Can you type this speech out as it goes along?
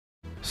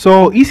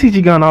So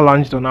ECG Ghana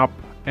launched an app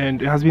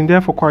and it has been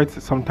there for quite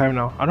some time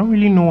now. I don't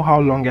really know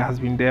how long it has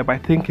been there, but I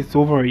think it's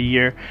over a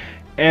year.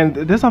 And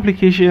this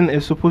application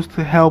is supposed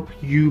to help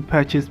you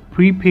purchase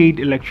prepaid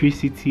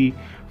electricity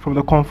from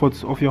the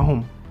comforts of your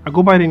home. I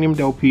go by the name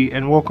Delp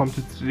and welcome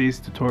to today's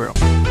tutorial.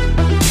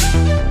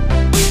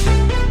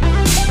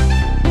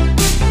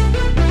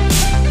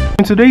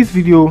 In today's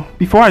video,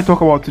 before I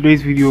talk about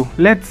today's video,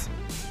 let's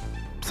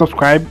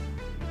subscribe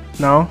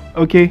now.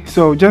 Okay,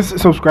 so just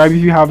subscribe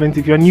if you haven't.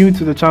 If you're new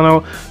to the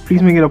channel,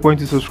 please make it a point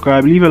to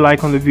subscribe, leave a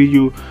like on the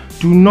video.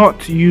 Do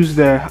not use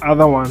the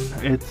other one,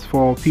 it's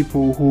for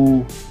people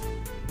who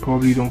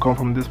probably don't come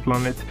from this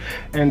planet.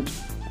 And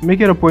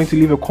make it a point to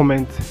leave a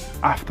comment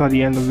after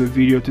the end of the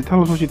video to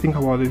tell us what you think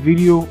about the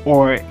video,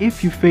 or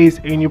if you face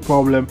any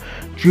problem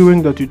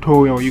during the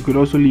tutorial, you could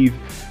also leave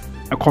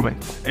a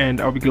comment and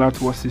I'll be glad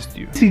to assist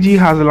you. ECG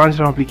has launched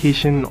an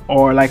application,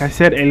 or like I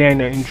said earlier in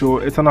the intro,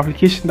 it's an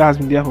application that has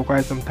been there for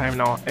quite some time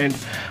now, and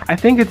I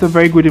think it's a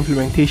very good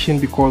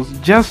implementation because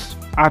just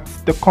at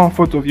the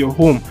comfort of your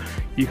home,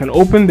 you can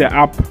open the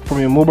app from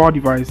your mobile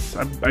device.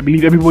 I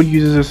believe everybody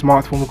uses a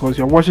smartphone because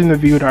you're watching the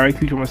video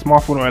directly from a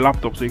smartphone or a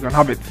laptop, so you can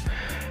have it,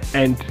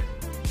 and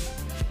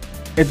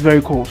it's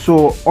very cool.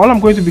 So all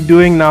I'm going to be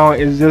doing now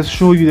is just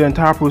show you the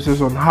entire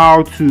process on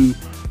how to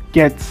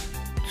get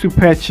to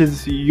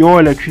purchase your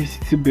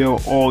electricity bill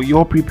or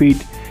your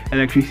prepaid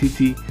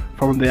electricity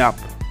from the app.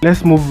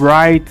 Let's move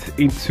right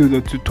into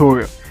the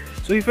tutorial.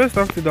 So you first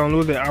have to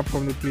download the app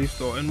from the Play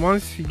Store, and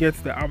once you get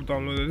the app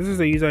downloaded, this is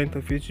the user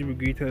interface you'll be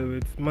greeted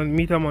with: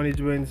 meter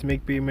management,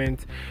 make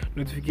payment,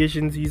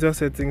 notifications, user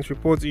settings,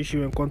 reports,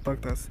 issue, and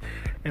contact us.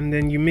 And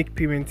then you make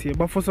payment here.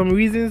 But for some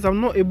reasons, I'm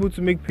not able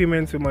to make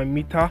payments with my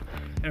meter,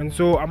 and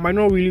so I might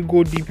not really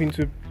go deep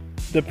into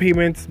the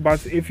payments.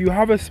 But if you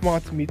have a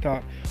smart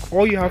meter,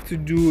 all you have to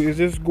do is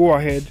just go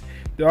ahead.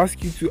 They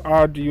ask you to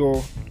add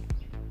your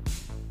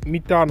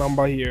meter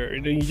number here,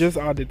 and then you just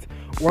add it.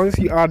 Once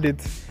you add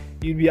it,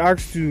 you'll be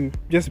asked to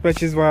just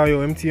purchase via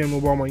your MTN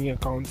mobile money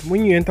account.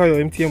 When you enter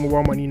your MTN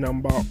mobile money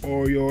number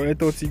or your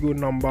Airtel Tigo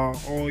number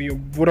or your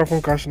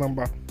Vodafone cash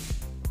number,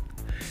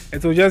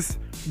 it will just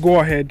go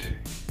ahead,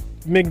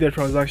 make the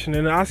transaction,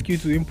 and ask you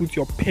to input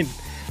your PIN.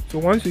 So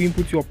once you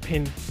input your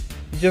PIN,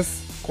 you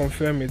just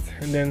confirm it,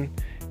 and then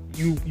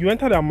you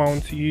enter the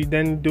amount.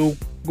 Then they'll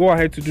go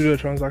ahead to do the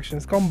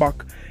transactions, come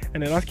back,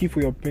 and then ask you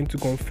for your PIN to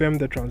confirm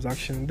the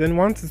transaction. Then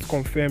once it's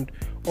confirmed,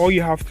 all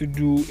you have to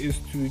do is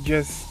to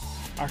just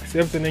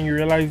accept, and then you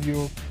realize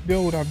your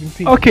bill would have been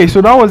paid. Okay,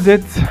 so that was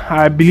it.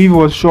 I believe it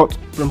was short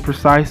and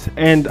precise,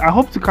 and I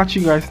hope to catch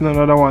you guys in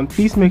another one.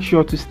 Please make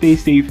sure to stay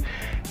safe,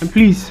 and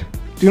please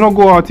do not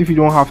go out if you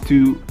don't have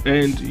to,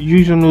 and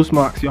use your nose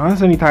masks, your hand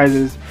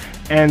sanitizers,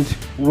 and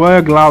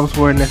wear gloves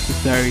where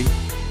necessary.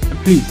 And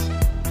please,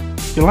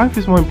 your life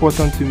is more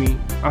important to me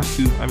as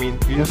to,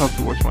 you just have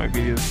to watch my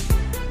videos,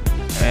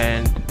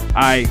 and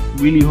I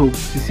really hope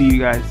to see you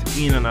guys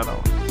in another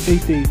one. Stay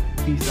safe,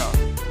 peace out.